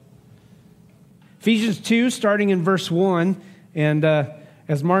Ephesians 2, starting in verse 1, and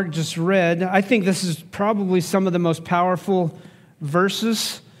as Mark just read, I think this is probably some of the most powerful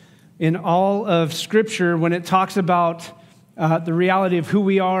verses in all of Scripture when it talks about the reality of who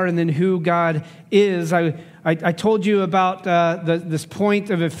we are and then who God is. I told you about this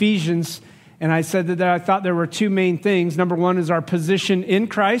point of Ephesians, and I said that I thought there were two main things. Number one is our position in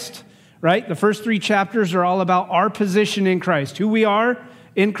Christ, right? The first three chapters are all about our position in Christ, who we are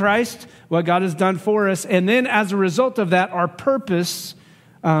in Christ, what God has done for us, and then as a result of that, our purpose,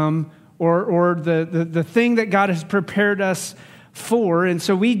 or the thing that God has prepared us for. And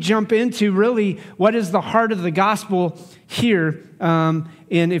so we jump into really what is the heart of the gospel here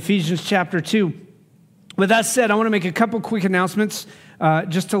in Ephesians chapter 2. With that said, I want to make a couple quick announcements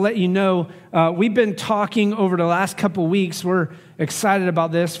just to let you know. We've been talking over the last couple weeks. We're excited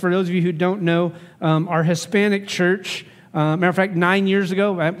about this. For those of you who don't know, our Hispanic church, matter of fact, 9 years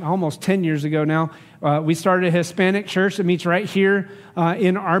ago, almost 10 years ago now, we started a Hispanic church that meets right here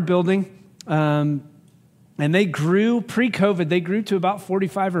in our building. And they grew, pre-COVID, they grew to about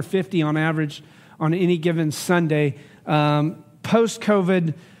 45 or 50 on average on any given Sunday.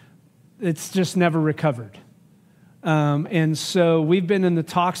 Post-COVID, it's just never recovered. And so we've been in the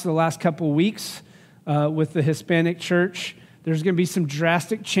talks the last couple of weeks with the Hispanic church. There's going to be some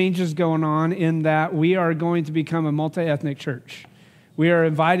drastic changes going on in that we are going to become a multi-ethnic church. We are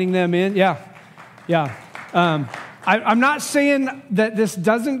inviting them in. Yeah. I'm not saying that this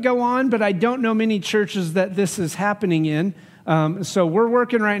doesn't go on, but I don't know many churches that this is happening in. So we're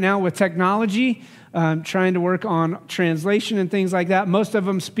working right now with technology, trying to work on translation and things like that. Most of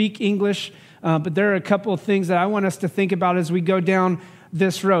them speak English, but there are a couple of things that I want us to think about as we go down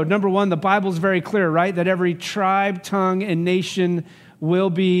this road. Number one, the Bible's very clear, right? That every tribe, tongue, and nation will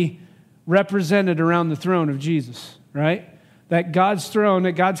be represented around the throne of Jesus, right? That God's throne,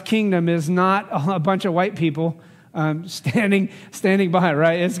 that God's kingdom is not a bunch of white people standing by,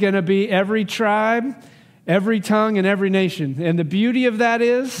 right? It's going to be every tribe, every tongue, and every nation. And the beauty of that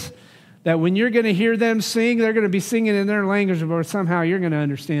is that when you're going to hear them sing, they're going to be singing in their language, but somehow you're going to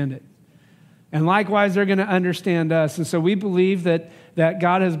understand it. And likewise, they're going to understand us. And so we believe that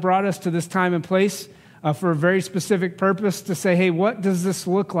God has brought us to this time and place for a very specific purpose to say, hey, what does this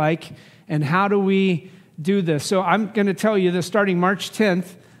look like? And how do we do this? So I'm going to tell you that starting March 10th,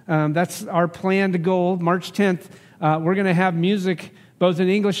 that's our planned goal. March 10th, we're going to have music both in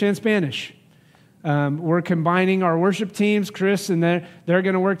English and Spanish. We're combining our worship teams, Chris, and they're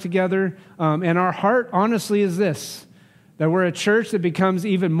going to work together. And our heart, honestly, is this, that we're a church that becomes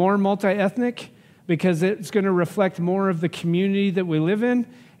even more multi-ethnic because it's going to reflect more of the community that we live in,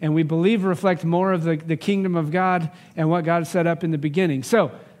 and we believe reflect more of the kingdom of God and what God set up in the beginning.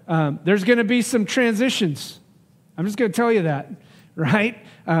 So there's going to be some transitions. I'm just going to tell you that, right?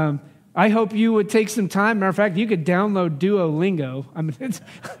 I hope you would take some time. Matter of fact, you could download Duolingo. I mean,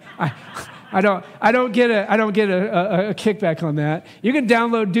 I don't get a kickback on that. You can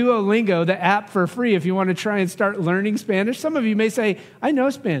download Duolingo, the app, for free if you want to try and start learning Spanish. Some of you may say, I know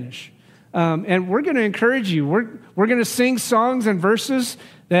Spanish. And we're going to encourage you. We're going to sing songs and verses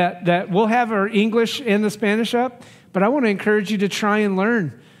that we'll have our English and the Spanish up, but I want to encourage you to try and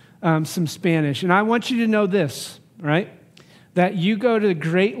learn some Spanish. And I want you to know this, right? That you go to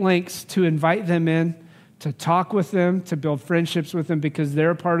great lengths to invite them in, to talk with them, to build friendships with them, because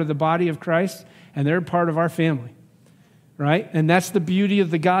they're a part of the body of Christ and they're a part of our family, right? And that's the beauty of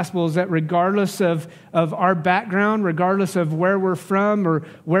the gospel, is that regardless of our background, regardless of where we're from or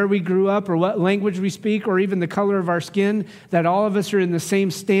where we grew up or what language we speak or even the color of our skin, that all of us are in the same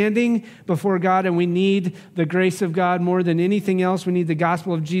standing before God, and we need the grace of God more than anything else. We need the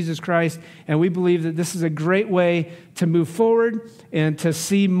gospel of Jesus Christ, and we believe that this is a great way to move forward and to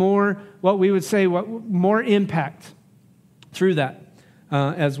see more, what we would say, more impact through that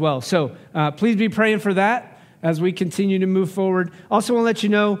as well. So please be praying for that as we continue to move forward. Also want to let you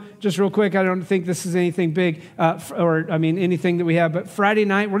know, just real quick, I don't think this is anything big, anything that we have, but Friday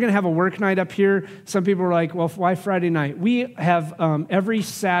night, we're going to have a work night up here. Some people are like, well, why Friday night? We have every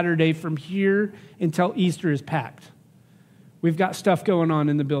Saturday from here until Easter is packed. We've got stuff going on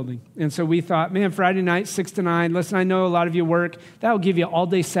in the building. And so we thought, man, Friday night, 6 to 9. Listen, I know a lot of you work. That'll give you all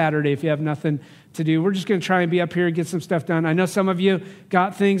day Saturday if you have nothing to do. We're just going to try and be up here and get some stuff done. I know some of you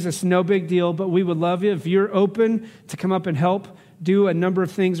got things. It's no big deal, but we would love you if you're open to come up and help do a number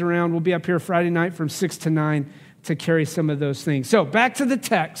of things around. We'll be up here Friday night from 6 to 9 to carry some of those things. So back to the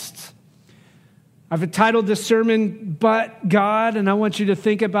text. I've entitled this sermon, But God, and I want you to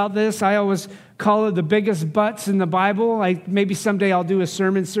think about this. I always call it the biggest buts in the Bible. Like maybe someday I'll do a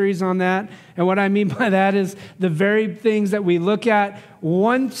sermon series on that. And what I mean by that is the very things that we look at,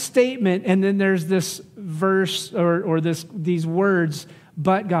 one statement, and then there's this verse or these words,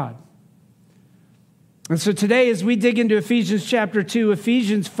 but God. And so today, as we dig into Ephesians chapter 2,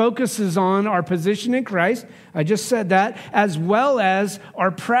 Ephesians focuses on our position in Christ. I just said that, as well as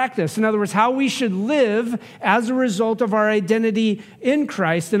our practice. In other words, how we should live as a result of our identity in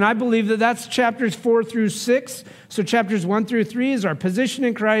Christ. And I believe that that's chapters 4 through 6. So chapters 1 through 3 is our position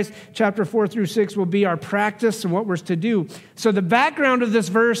in Christ. Chapter 4 through 6 will be our practice and what we're to do. So the background of this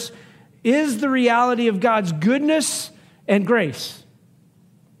verse is the reality of God's goodness and grace.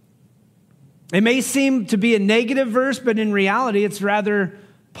 It may seem to be a negative verse, but in reality, it's rather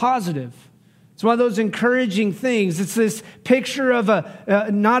positive. It's one of those encouraging things. It's this picture of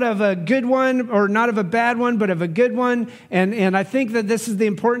not of a good one or not of a bad one, but of a good one. And I think that this is the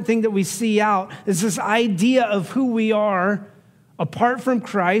important thing that we see out, is this idea of who we are apart from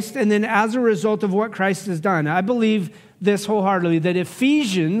Christ, and then as a result of what Christ has done. I believe this wholeheartedly, that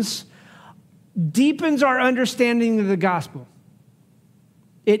Ephesians deepens our understanding of the gospel.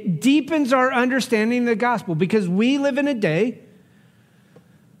 It deepens our understanding of the gospel because we live in a day,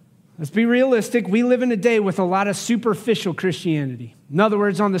 let's be realistic, we live in a day with a lot of superficial Christianity. In other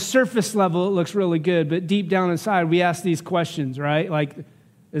words, on the surface level, it looks really good, but deep down inside, we ask these questions, right? Like,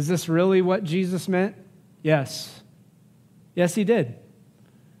 is this really what Jesus meant? Yes. Yes, he did.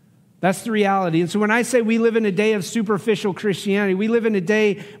 That's the reality. And so when I say we live in a day of superficial Christianity, we live in a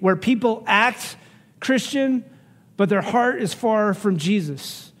day where people act Christian, but their heart is far from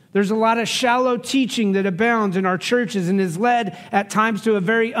Jesus. There's a lot of shallow teaching that abounds in our churches and has led at times to a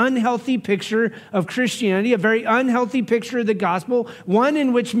very unhealthy picture of Christianity, a very unhealthy picture of the gospel, one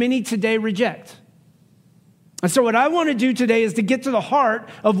in which many today reject. And so what I want to do today is to get to the heart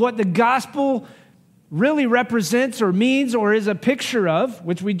of what the gospel really represents or means or is a picture of,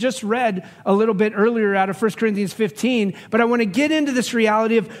 which we just read a little bit earlier out of 1 Corinthians 15. But I want to get into this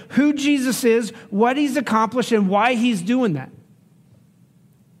reality of who Jesus is, what he's accomplished, and why he's doing that.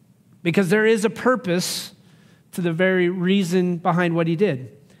 Because there is a purpose to the very reason behind what he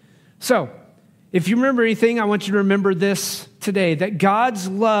did. So, if you remember anything, I want you to remember this today, that God's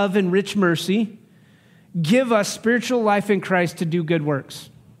love and rich mercy give us spiritual life in Christ to do good works.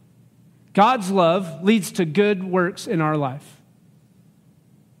 God's love leads to good works in our life.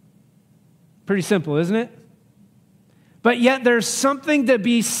 Pretty simple, isn't it? But yet there's something to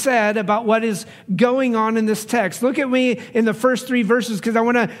be said about what is going on in this text. Look at me in the first 3 verses because I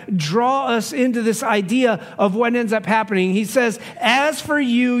want to draw us into this idea of what ends up happening. He says, as for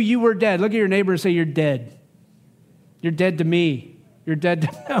you, you were dead. Look at your neighbor and say, you're dead. You're dead to me. You're dead.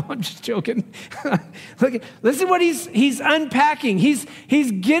 No, I'm just joking. Listen what he's unpacking. He's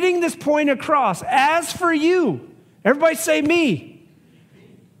getting this point across. As for you, everybody say me.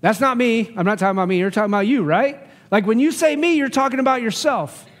 That's not me. I'm not talking about me. You're talking about you, right? Like when you say me, you're talking about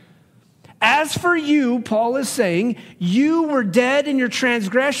yourself. As for you, Paul is saying, you were dead in your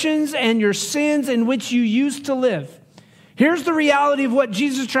transgressions and your sins in which you used to live. Here's the reality of what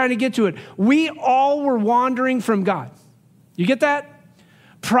Jesus is trying to get to it. We all were wandering from God. You get that?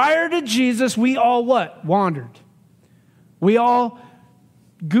 Prior to Jesus, we all what? Wandered. We all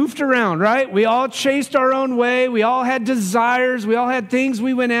goofed around, right? We all chased our own way. We all had desires. We all had things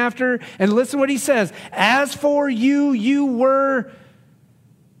we went after. And listen what he says. As for you, you were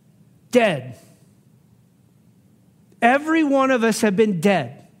dead. Every one of us have been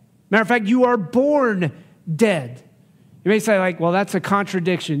dead. Matter of fact, you are born dead. You may say like, well, that's a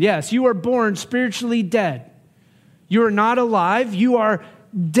contradiction. Yes, you are born spiritually dead. You are not alive. You are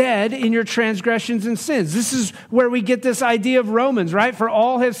dead in your transgressions and sins. This is where we get this idea of Romans, right? For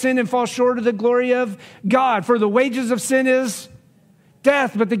all have sinned and fall short of the glory of God. For the wages of sin is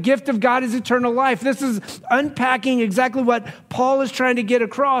death, but the gift of God is eternal life. This is unpacking exactly what Paul is trying to get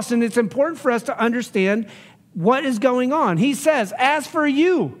across, and it's important for us to understand what is going on. He says, as for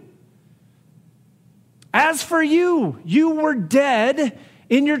you, you were dead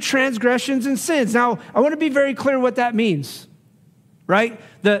in your transgressions and sins. Now, I want to be very clear what that means, right?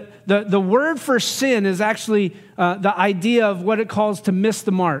 The word for sin is actually the idea of what it calls to miss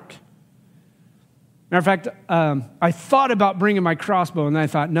the mark. Matter of fact, I thought about bringing my crossbow, and then I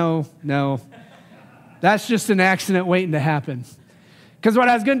thought, no, that's just an accident waiting to happen. Because what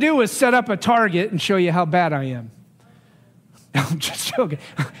I was going to do was set up a target and show you how bad I am. I'm just joking.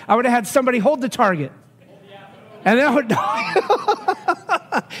 I would have had somebody hold the target. And then I would,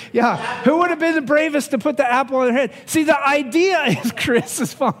 yeah, who would have been the bravest to put the apple on their head? See, the idea is, Chris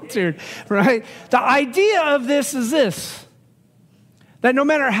has volunteered, right? The idea of this is this, That no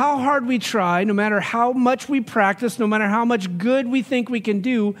matter how hard we try, no matter how much we practice, no matter how much good we think we can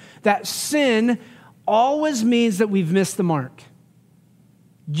do, that sin always means that we've missed the mark.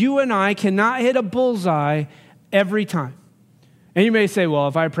 You and I cannot hit a bullseye every time. And you may say, well,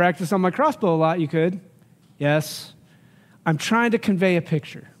 if I practice on my crossbow a lot, you could. Yes. I'm trying to convey a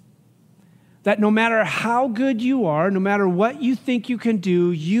picture that no matter how good you are, no matter what you think you can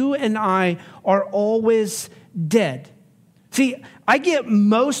do, you and I are always dead. See, I get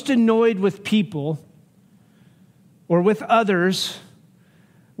most annoyed with people or with others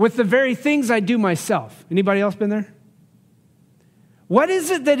with the very things I do myself. Anybody else been there? What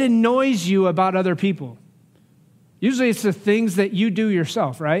is it that annoys you about other people? Usually it's the things that you do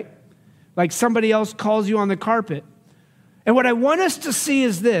yourself, right? Like somebody else calls you on the carpet. And what I want us to see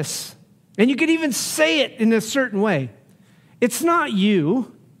is this, and you could even say it in a certain way. It's not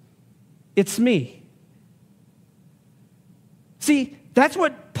you, it's me. See, that's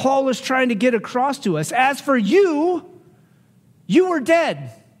what Paul is trying to get across to us. As for you, you were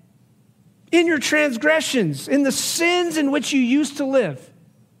dead in your transgressions, in the sins in which you used to live.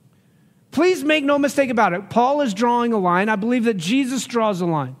 Please make no mistake about it. Paul is drawing a line. I believe that Jesus draws a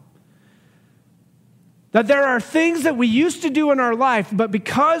line. That there are things that we used to do in our life, but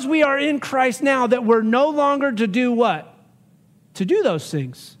because we are in Christ now, that we're no longer to do what? To do those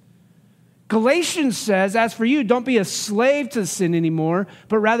things. Galatians says, as for you, don't be a slave to sin anymore,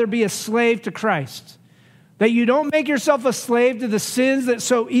 but rather be a slave to Christ. That you don't make yourself a slave to the sins that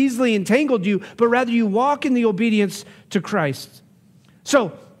so easily entangled you, but rather you walk in the obedience to Christ.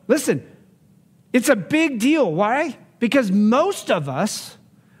 So, listen, it's a big deal. Why? Because most of us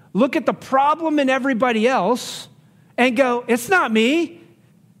look at the problem in everybody else and go, it's not me,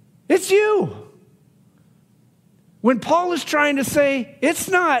 it's you. When Paul is trying to say, it's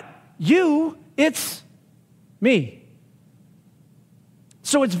not you, it's me.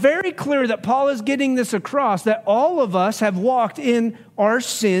 So it's very clear that Paul is getting this across, that all of us have walked in our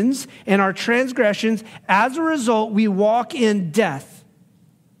sins and our transgressions. As a result, we walk in death.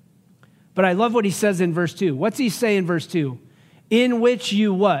 But I love what he says in verse 2. What's he say in verse 2? In which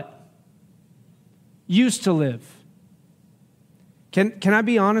you what? Used to live. Can I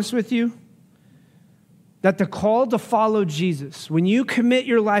be honest with you? That the call to follow Jesus, when you commit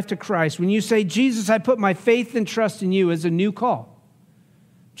your life to Christ, when you say, Jesus, I put my faith and trust in you, is a new call.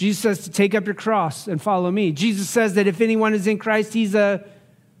 Jesus says to take up your cross and follow me. Jesus says that if anyone is in Christ, he's a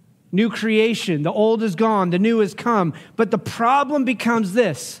new creation. The old is gone, the new has come. But the problem becomes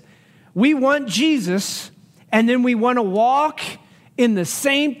this. We want Jesus, and then we want to walk in the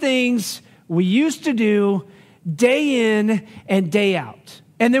same things we used to do day in and day out.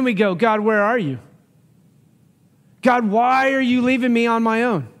 And then we go, God, where are you? God, why are you leaving me on my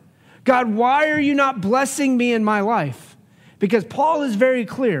own? God, why are you not blessing me in my life? Because Paul is very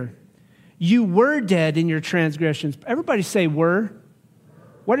clear. You were dead in your transgressions. Everybody say were.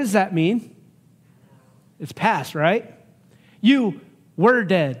 What does that mean? It's past, right? You were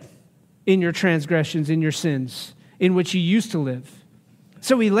dead in your transgressions, in your sins, in which you used to live.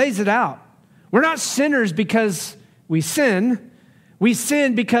 So he lays it out. We're not sinners because we sin. We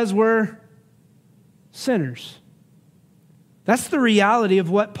sin because we're sinners. That's the reality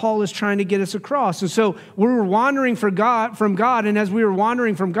of what Paul is trying to get us across. And so we were wandering from God, and as we were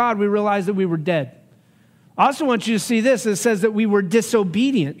wandering from God, we realized that we were dead. I also want you to see this. It says that we were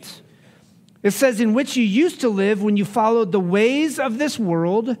disobedient. It says, in which you used to live when you followed the ways of this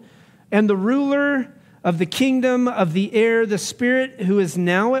world and the ruler of the kingdom of the air, the spirit who is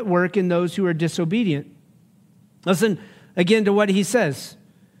now at work in those who are disobedient. Listen again to what he says.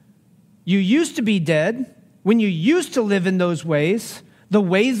 You used to be dead when you used to live in those ways, the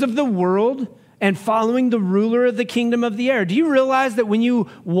ways of the world, and following the ruler of the kingdom of the air. Do you realize that when you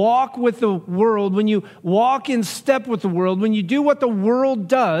walk with the world, when you walk in step with the world, when you do what the world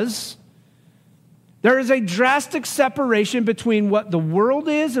does, there is a drastic separation between what the world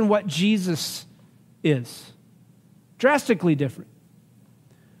is and what Jesus is. Drastically different.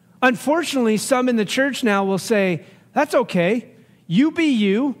 Unfortunately, some in the church now will say, that's okay, you be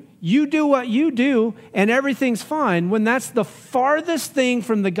you, you do what you do, and everything's fine, when that's the farthest thing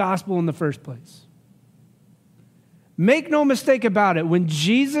from the gospel in the first place. Make no mistake about it. When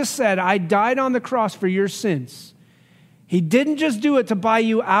Jesus said, I died on the cross for your sins, he didn't just do it to buy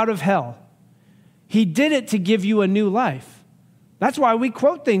you out of hell. He did it to give you a new life. That's why we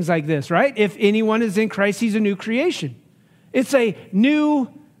quote things like this, right? If anyone is in Christ, he's a new creation. It's a new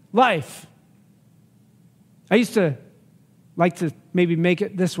life. I used to like to maybe make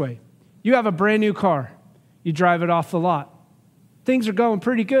it this way. You have a brand new car. You drive it off the lot. Things are going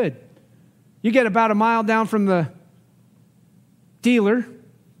pretty good. You get about a mile down from the Dealer,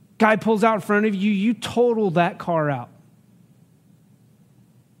 guy pulls out in front of you, you total that car out.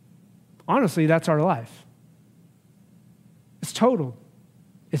 Honestly, that's our life. It's totaled.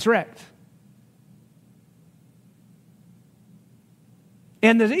 It's wrecked.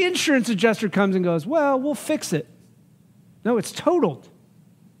 And the insurance adjuster comes and goes, well, we'll fix it. No, it's totaled.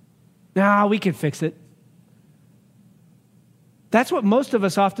 Nah, we can fix it. That's what most of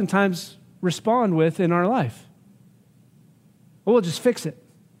us oftentimes respond with in our life. Well, we'll just fix it.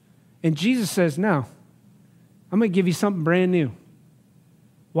 And Jesus says, no, I'm going to give you something brand new.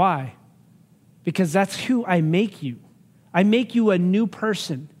 Why? Because that's who I make you. I make you a new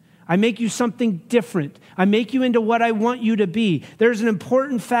person. I make you something different. I make you into what I want you to be. There's an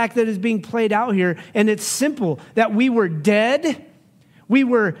important fact that is being played out here, and it's simple, that we were dead, we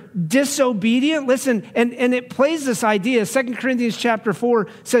were disobedient. Listen, and it plays this idea. 2 Corinthians chapter 4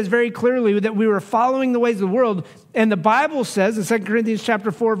 says very clearly that we were following the ways of the world, and the Bible says in 2 Corinthians chapter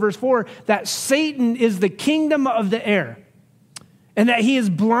 4, verse 4, that Satan is the kingdom of the air, and that he has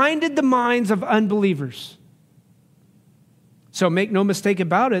blinded the minds of unbelievers. So make no mistake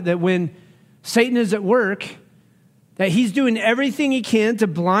about it, that when Satan is at work, that he's doing everything he can to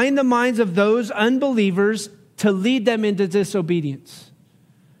blind the minds of those unbelievers to lead them into disobedience.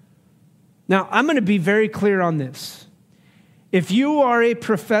 Now, I'm going to be very clear on this. If you are a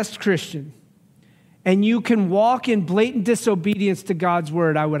professed Christian and you can walk in blatant disobedience to God's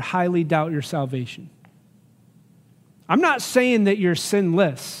word, I would highly doubt your salvation. I'm not saying that you're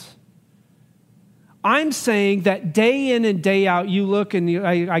sinless. I'm saying that day in and day out, you look and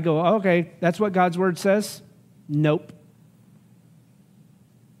I go, okay, that's what God's word says? Nope.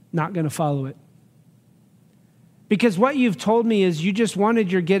 Not going to follow it. Because what you've told me is you just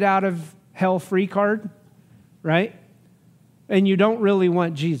wanted your get out of hell free card, right? And you don't really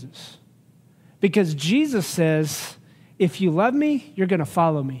want Jesus. Because Jesus says, if you love me, you're going to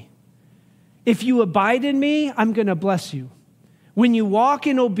follow me. If you abide in me, I'm going to bless you. When you walk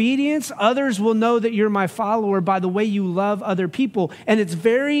in obedience, others will know that you're my follower by the way you love other people. And it's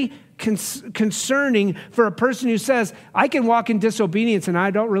very concerning for a person who says, I can walk in disobedience and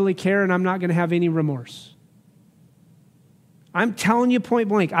I don't really care and I'm not going to have any remorse. I'm telling you point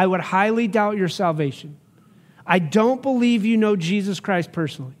blank, I would highly doubt your salvation. I don't believe you know Jesus Christ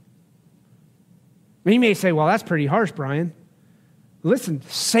personally. And you may say, well, that's pretty harsh, Brian. Listen,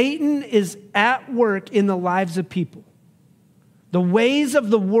 Satan is at work in the lives of people. The ways of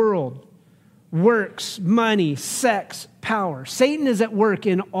the world, works, money, sex, power. Satan is at work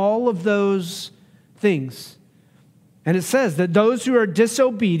in all of those things. And it says that those who are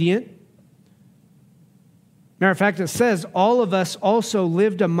disobedient, matter of fact, it says all of us also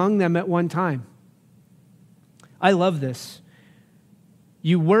lived among them at one time. I love this.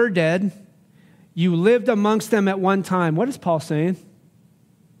 You were dead. You lived amongst them at one time. What is Paul saying?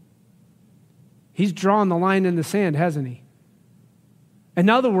 He's drawn the line in the sand, hasn't he? In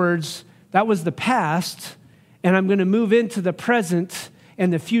other words, that was the past, and I'm going to move into the present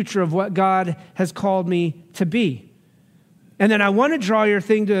and the future of what God has called me to be. And then I want to draw your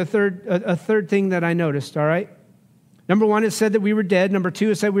thing to a third thing that I noticed, all right? Number one, it said that we were dead. Number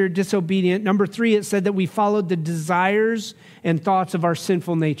two, it said we were disobedient. Number three, it said that we followed the desires and thoughts of our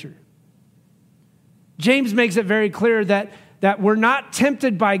sinful nature. James makes it very clear that we're not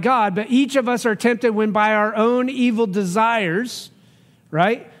tempted by God, but each of us are tempted when by our own evil desires,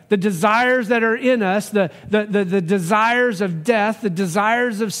 right? The desires that are in us, the desires of death, the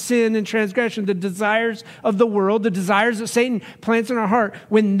desires of sin and transgression, the desires of the world, the desires that Satan plants in our heart,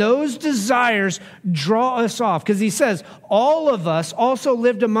 when those desires draw us off, because he says, all of us also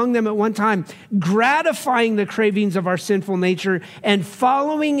lived among them at one time, gratifying the cravings of our sinful nature and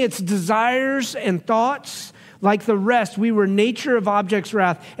following its desires and thoughts. Like the rest, we were nature of objects'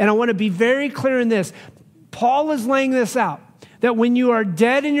 wrath. And I want to be very clear in this. Paul is laying this out. That when you are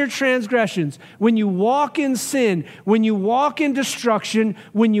dead in your transgressions, when you walk in sin, when you walk in destruction,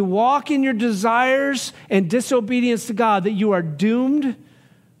 when you walk in your desires and disobedience to God, that you are doomed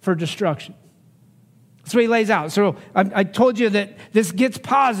for destruction. That's what he lays out. So I told you that this gets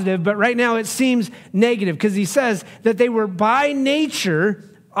positive, but right now it seems negative because he says that they were by nature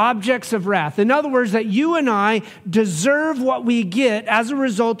objects of wrath. In other words, that you and I deserve what we get as a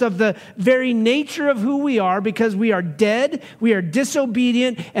result of the very nature of who we are, because we are dead, we are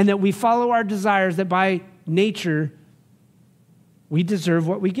disobedient, and that we follow our desires, that by nature we deserve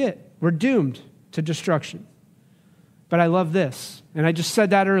what we get. We're doomed to destruction. But I love this, and I just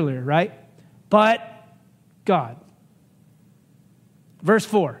said that earlier, right? But God. Verse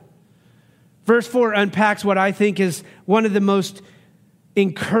 4. Verse 4 unpacks what I think is one of the most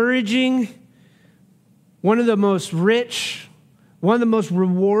encouraging, one of the most rich, One of the most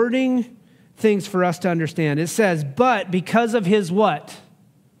rewarding things for us to understand. It says, but because of his what?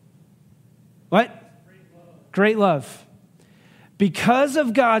 What? Great love. Because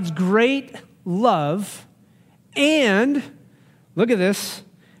of God's great love and, look at this,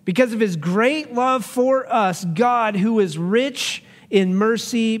 because of his great love for us, God, who is rich in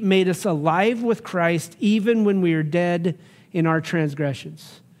mercy, made us alive with Christ even when we are dead in our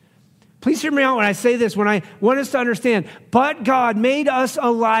transgressions. Please hear me out when I say this, when I want us to understand, but God made us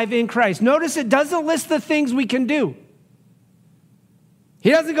alive in Christ. Notice it doesn't list the things we can do. He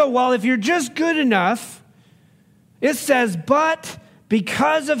doesn't go, well, if you're just good enough. It says, but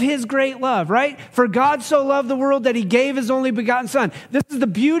because of his great love, right? For God so loved the world that he gave his only begotten son. This is the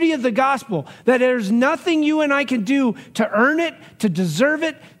beauty of the gospel, that there's nothing you and I can do to earn it, to deserve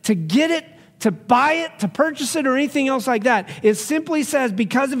it, to get it, to buy it, to purchase it, or anything else like that. It simply says,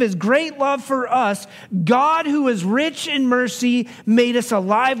 because of his great love for us, God, who is rich in mercy, made us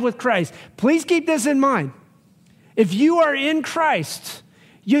alive with Christ. Please keep this in mind. If you are in Christ,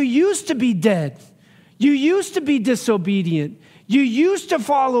 you used to be dead. You used to be disobedient. You used to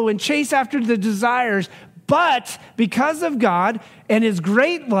follow and chase after the desires, but because of God and his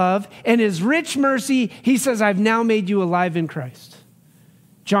great love and his rich mercy, he says, I've now made you alive in Christ.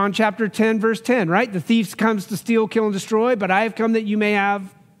 John chapter 10, verse 10, right? The thief comes to steal, kill, and destroy, but I have come that you may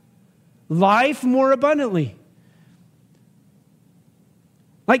have life more abundantly.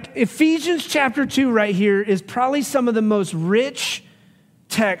 Like Ephesians chapter 2 right here is probably some of the most rich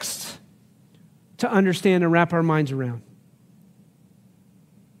texts to understand and wrap our minds around.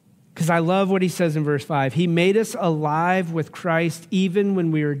 Because I love what he says in verse 5. He made us alive with Christ even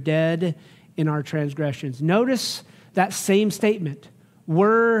when we were dead in our transgressions. Notice that same statement.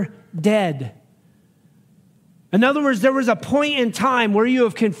 We're dead. In other words, there was a point in time where you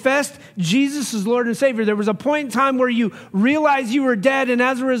have confessed Jesus as Lord and Savior. There was a point in time where you realized you were dead, and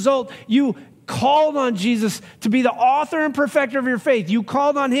as a result, you called on Jesus to be the author and perfecter of your faith. You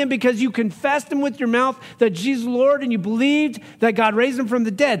called on him because you confessed him with your mouth that Jesus is Lord, and you believed that God raised him from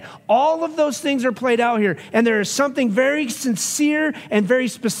the dead. All of those things are played out here, and there is something very sincere and very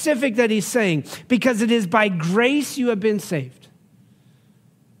specific that he's saying, because it is by grace you have been saved.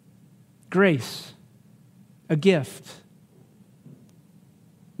 Grace, a gift,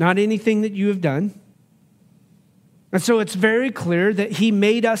 not anything that you have done. And so it's very clear that he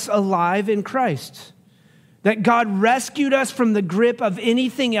made us alive in Christ, that God rescued us from the grip of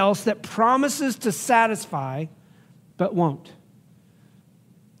anything else that promises to satisfy but won't.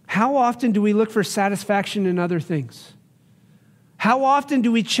 How often do we look for satisfaction in other things? How often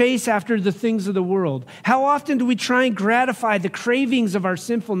do we chase after the things of the world? How often do we try and gratify the cravings of our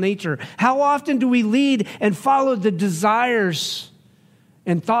sinful nature? How often do we lead and follow the desires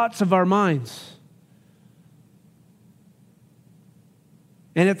and thoughts of our minds?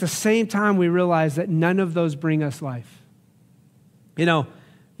 And at the same time, we realize that none of those bring us life. You know,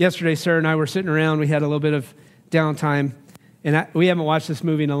 yesterday, Sarah and I were sitting around. We had a little bit of downtime. And we haven't watched this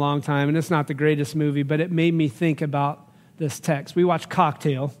movie in a long time. And it's not the greatest movie, but it made me think about this text. We watched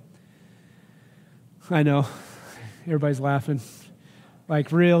Cocktail. I know. Everybody's laughing.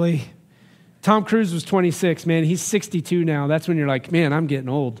 Like, really? Tom Cruise was 26, man. He's 62 now. That's when you're like, man, I'm getting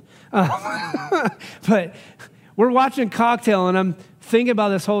old. But we're watching Cocktail, and I'm thinking about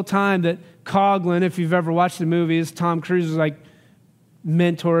this whole time that Coughlin, if you've ever watched the movie, is Tom Cruise's like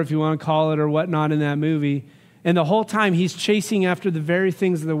mentor, if you want to call it, or whatnot in that movie. And the whole time he's chasing after the very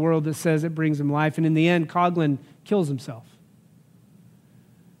things of the world that says it brings him life. And in the end, Coughlin kills himself.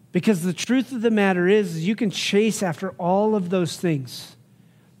 Because the truth of the matter is you can chase after all of those things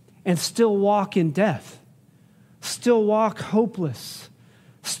and still walk in death, still walk hopeless,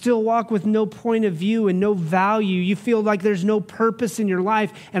 still walk with no point of view and no value. You feel like there's no purpose in your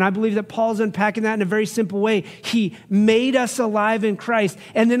life. And I believe that Paul's unpacking that in a very simple way. He made us alive in Christ.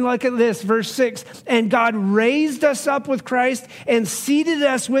 And then look at this, verse 6. And God raised us up with Christ and seated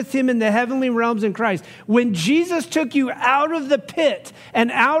us with him in the heavenly realms in Christ. When Jesus took you out of the pit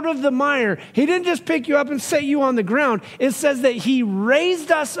and out of the mire, he didn't just pick you up and set you on the ground. It says that he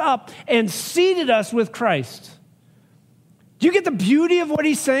raised us up and seated us with Christ. Do you get the beauty of what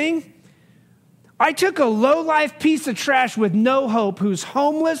he's saying? I took a low-life piece of trash with no hope, who's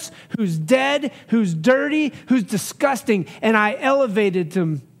homeless, who's dead, who's dirty, who's disgusting, and I elevated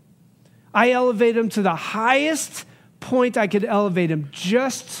him. I elevated him to the highest point I could elevate him,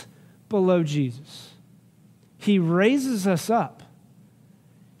 just below Jesus. He raises us up.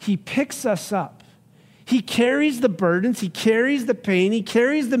 He picks us up. He carries the burdens, he carries the pain, he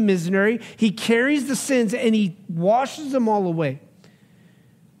carries the misery, he carries the sins, and he washes them all away.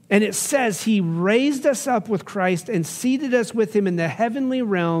 And it says he raised us up with Christ and seated us with him in the heavenly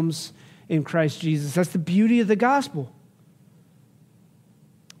realms in Christ Jesus. That's the beauty of the gospel.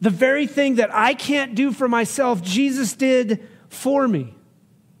 The very thing that I can't do for myself, Jesus did for me.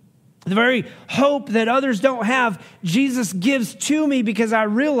 The very hope that others don't have, Jesus gives to me because I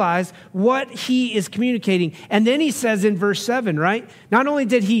realize what he is communicating. And then he says in verse 7, right? Not only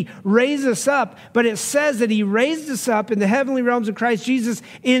did he raise us up, but it says that he raised us up in the heavenly realms of Christ Jesus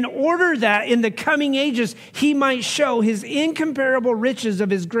in order that in the coming ages he might show his incomparable riches of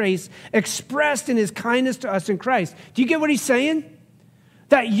his grace expressed in his kindness to us in Christ. Do you get what he's saying?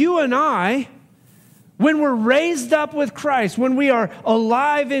 That you and I, when we're raised up with Christ, when we are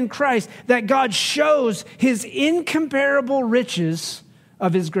alive in Christ, that God shows his incomparable riches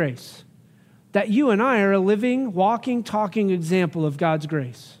of his grace. That you and I are a living, walking, talking example of God's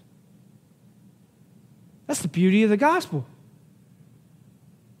grace. That's the beauty of the gospel.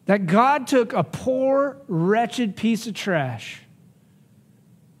 That God took a poor, wretched piece of trash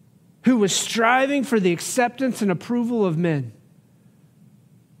who was striving for the acceptance and approval of men,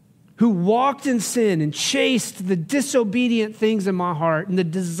 who walked in sin and chased the disobedient things in my heart and the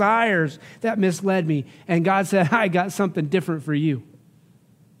desires that misled me. And God said, I got something different for you.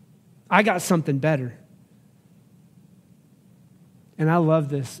 I got something better. And I love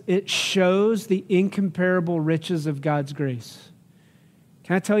this. It shows the incomparable riches of God's grace.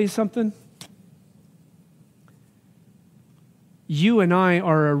 Can I tell you something? You and I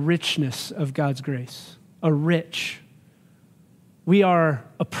are a richness of God's grace, a rich. We are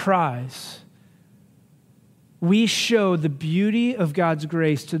a prize. We show the beauty of God's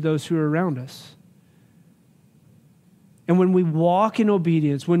grace to those who are around us. And when we walk in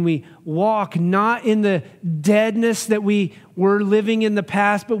obedience, when we walk not in the deadness that we were living in the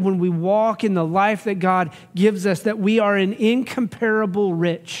past, but when we walk in the life that God gives us, that we are an incomparable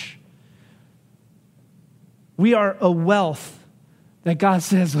rich. We are a wealth that God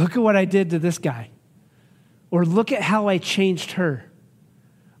says, look at what I did to this guy. Or look at how I changed her.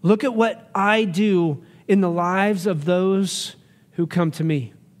 Look at what I do in the lives of those who come to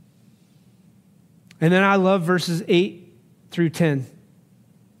me. And then I love verses 8 through 10.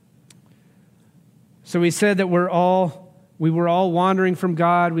 So we said that we were all wandering from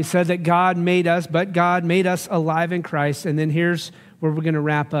God. We said that God made us, but God made us alive in Christ. And then here's where we're going to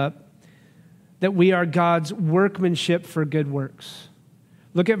wrap up. That we are God's workmanship for good works.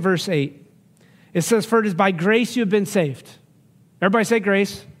 Look at verse 8. It says, for it is by grace you have been saved. Everybody say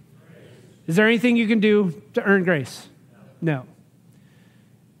grace. Is there anything you can do to earn grace? No.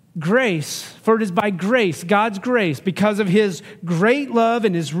 Grace, for it is by grace, God's grace, because of his great love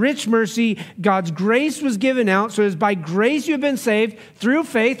and his rich mercy, God's grace was given out. So it is by grace you have been saved through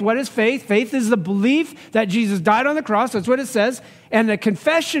faith. What is faith? Faith is the belief that Jesus died on the cross. That's what it says. And the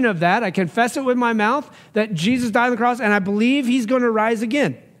confession of that, I confess it with my mouth that Jesus died on the cross, and I believe he's going to rise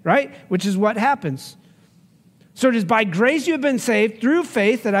again, right? Which is what happens. So it is by grace you have been saved through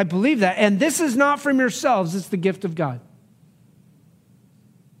faith that I believe that. And this is not from yourselves. It's the gift of God.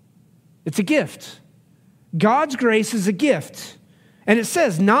 It's a gift. God's grace is a gift. And it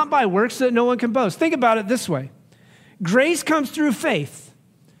says, not by works that no one can boast. Think about it this way. Grace comes through faith.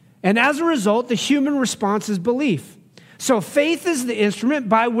 And as a result, the human response is belief. So faith is the instrument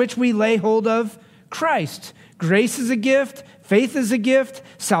by which we lay hold of Christ. Grace is a gift. Faith is a gift.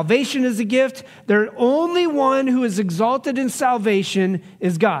 Salvation is a gift. The only one who is exalted in salvation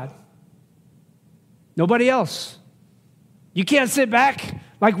is God. Nobody else. You can't sit back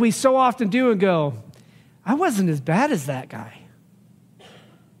like we so often do and go, I wasn't as bad as that guy.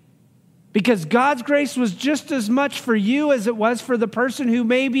 Because God's grace was just as much for you as it was for the person who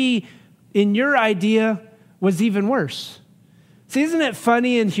maybe in your idea was even worse. See, isn't it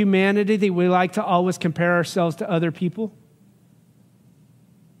funny in humanity that we like to always compare ourselves to other people?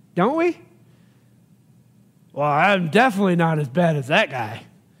 Don't we? Well, I'm definitely not as bad as that guy.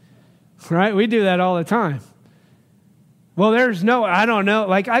 Right? We do that all the time. Well, I don't know.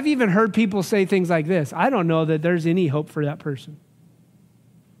 Like, I've even heard people say things like this. I don't know that there's any hope for that person.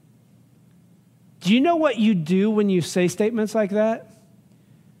 Do you know what you do when you say statements like that?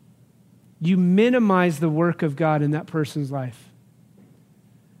 You minimize the work of God in that person's life.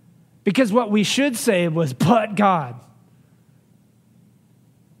 Because what we should say was, but God.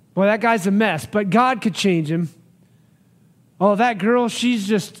 Well, that guy's a mess, but God could change him. Oh, that girl, she's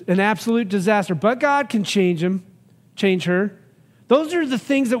just an absolute disaster, but God can change her. Those are the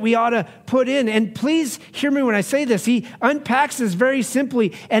things that we ought to put in. And please hear me when I say this. He unpacks this very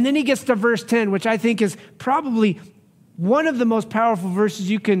simply, and then he gets to verse 10, which I think is probably One of the most powerful verses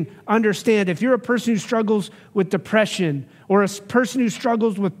you can understand, if you're a person who struggles with depression or a person who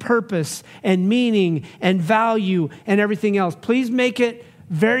struggles with purpose and meaning and value and everything else, please make it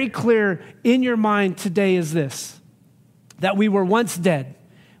very clear in your mind today is this, that we were once dead.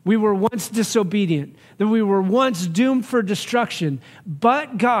 We were once disobedient, that we were once doomed for destruction.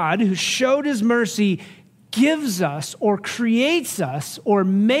 But God, who showed his mercy, gives us or creates us or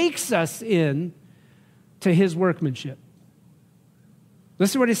makes us in to his workmanship.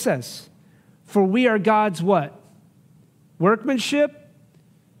 Listen to what he says. For we are God's what? Workmanship?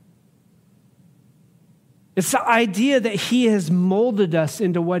 It's the idea that he has molded us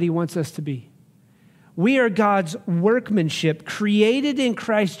into what he wants us to be. We are God's workmanship, created in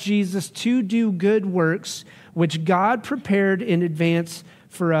Christ Jesus to do good works, which God prepared in advance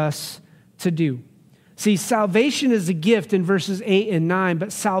for us to do. See, salvation is a gift in verses 8 and 9,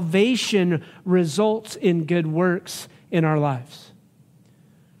 but salvation results in good works in our lives.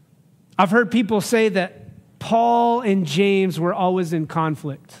 I've heard people say that Paul and James were always in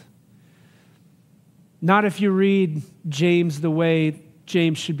conflict. Not if you read James the way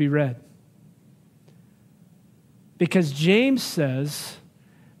James should be read. Because James says,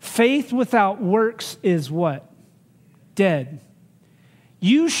 faith without works is what? Dead.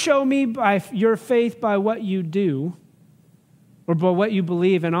 You show me by your faith by what you do, or by what you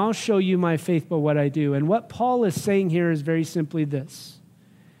believe, and I'll show you my faith by what I do. And what Paul is saying here is very simply this,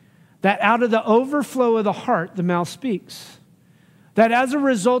 that out of the overflow of the heart, the mouth speaks. That as a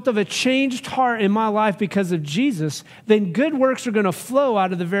result of a changed heart in my life because of Jesus, then good works are going to flow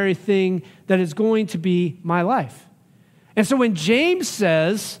out of the very thing that is going to be my life. And so when James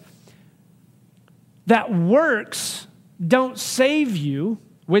says that works don't save you,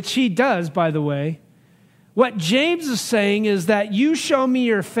 which he does, by the way, what James is saying is that you show me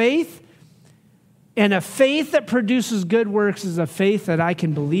your faith, and a faith that produces good works is a faith that I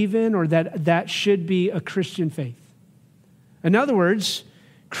can believe in, or that should be a Christian faith. In other words,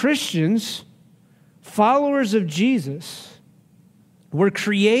 Christians, followers of Jesus, were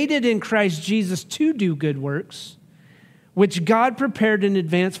created in Christ Jesus to do good works, which God prepared in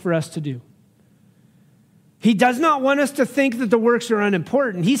advance for us to do. He does not want us to think that the works are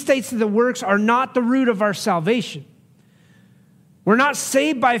unimportant. He states that the works are not the root of our salvation. We're not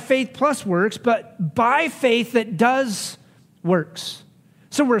saved by faith plus works, but by faith that does works.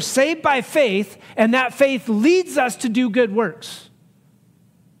 So we're saved by faith, and that faith leads us to do good works.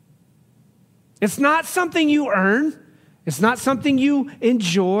 It's not something you earn. It's not something you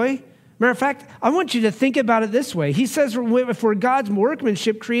enjoy. Matter of fact, I want you to think about it this way. He says, if we're God's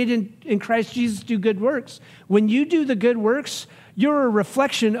workmanship created in Christ Jesus to do good works, when you do the good works, you're a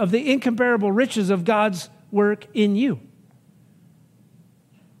reflection of the incomparable riches of God's work in you.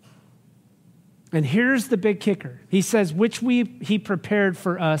 And here's the big kicker. He says, which he prepared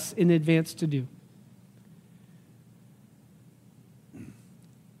for us in advance to do.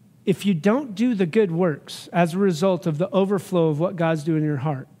 If you don't do the good works as a result of the overflow of what God's doing in your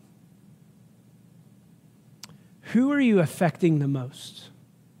heart, who are you affecting the most?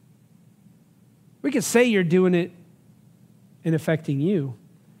 We could say you're doing it and affecting you.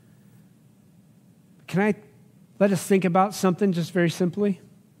 Can I let us think about something just very simply?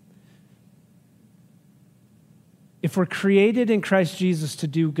 If we're created in Christ Jesus to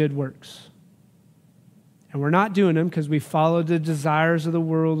do good works, and we're not doing them because we follow the desires of the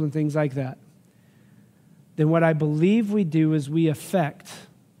world and things like that, then what I believe we do is we affect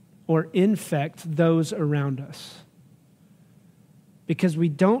or infect those around us. Because we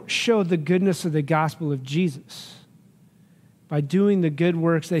don't show the goodness of the gospel of Jesus by doing the good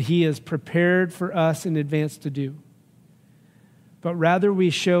works that he has prepared for us in advance to do. But rather we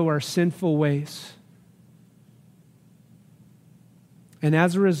show our sinful ways. And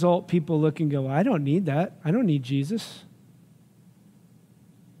as a result, people look and go, I don't need that. I don't need Jesus.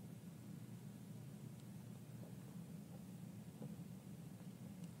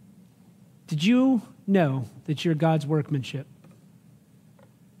 Did you know that you're God's workmanship?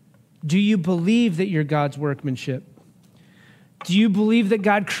 Do you believe that you're God's workmanship? Do you believe that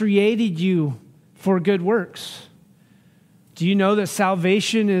God created you for good works? Do you know that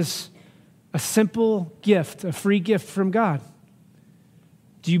salvation is a simple gift, a free gift from God?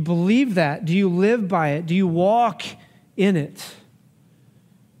 Do you believe that? Do you live by it? Do you walk in it?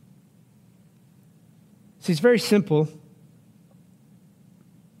 See, it's very simple.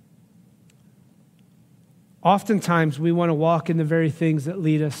 Oftentimes, we want to walk in the very things that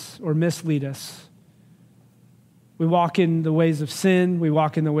lead us or mislead us. We walk in the ways of sin. We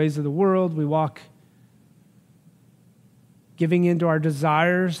walk in the ways of the world. We walk giving into our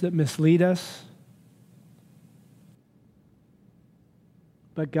desires that mislead us.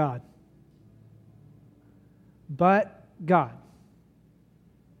 but God. But God.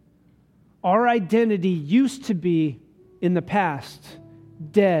 Our identity used to be, in the past,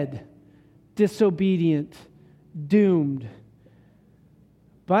 dead, disobedient, doomed.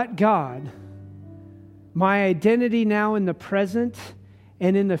 But God, my identity now in the present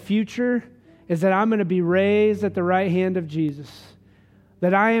and in the future is that I'm going to be raised at the right hand of Jesus,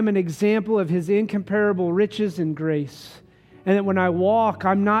 that I am an example of His incomparable riches and grace, and that when I walk,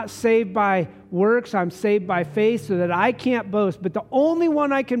 I'm not saved by works, I'm saved by faith, so that I can't boast, but the only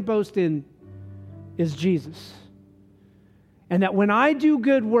one I can boast in is Jesus. And that when I do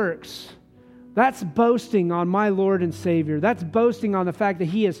good works, that's boasting on my Lord and Savior. That's boasting on the fact that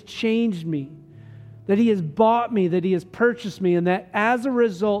He has changed me, that He has bought me, that He has purchased me, and that as a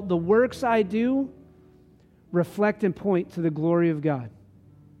result, the works I do reflect and point to the glory of God.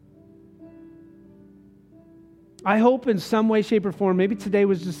 I hope in some way, shape, or form, maybe today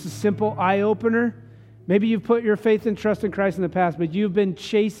was just a simple eye-opener. Maybe you've put your faith and trust in Christ in the past, but you've been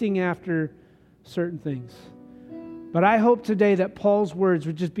chasing after certain things. But I hope today that Paul's words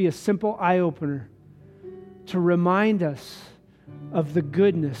would just be a simple eye-opener to remind us of the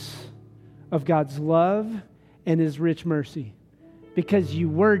goodness of God's love and His rich mercy. Because you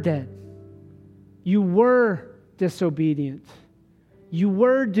were dead. You were disobedient. You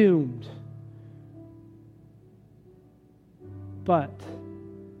were doomed. But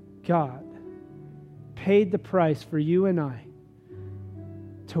God paid the price for you and I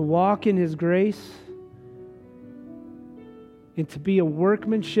to walk in His grace and to be a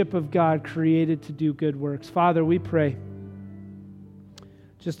workmanship of God created to do good works. Father, we pray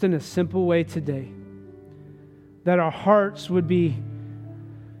just in a simple way today that our hearts would be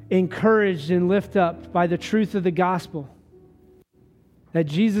encouraged and lift up by the truth of the gospel, that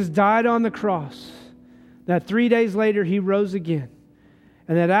Jesus died on the cross, that 3 days later He rose again,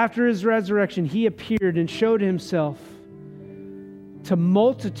 and that after His resurrection He appeared and showed Himself to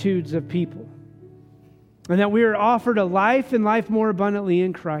multitudes of people, and that we are offered a life and life more abundantly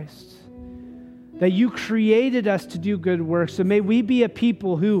in Christ, that You created us to do good works. So may we be a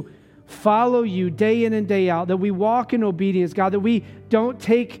people who follow You day in and day out, that we walk in obedience, God, that we don't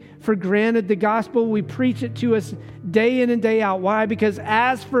take for granted the gospel. We preach it to us day in and day out. Why? Because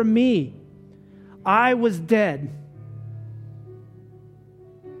as for me, I was dead.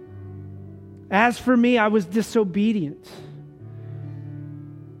 As for me, I was disobedient.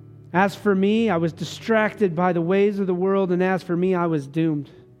 As for me, I was distracted by the ways of the world, and as for me, I was doomed.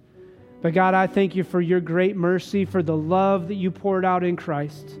 But God, I thank You for Your great mercy, for the love that You poured out in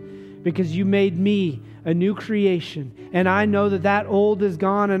Christ, because You made me a new creation. And I know that that old is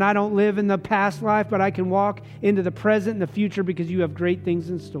gone, and I don't live in the past life, but I can walk into the present and the future because You have great things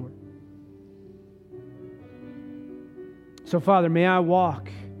in store. So, Father, may I walk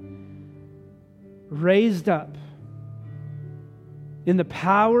raised up in the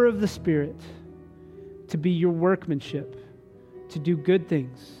power of the Spirit to be Your workmanship, to do good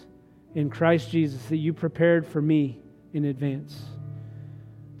things in Christ Jesus that You prepared for me in advance.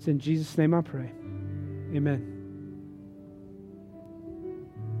 It's in Jesus' name I pray. Amen.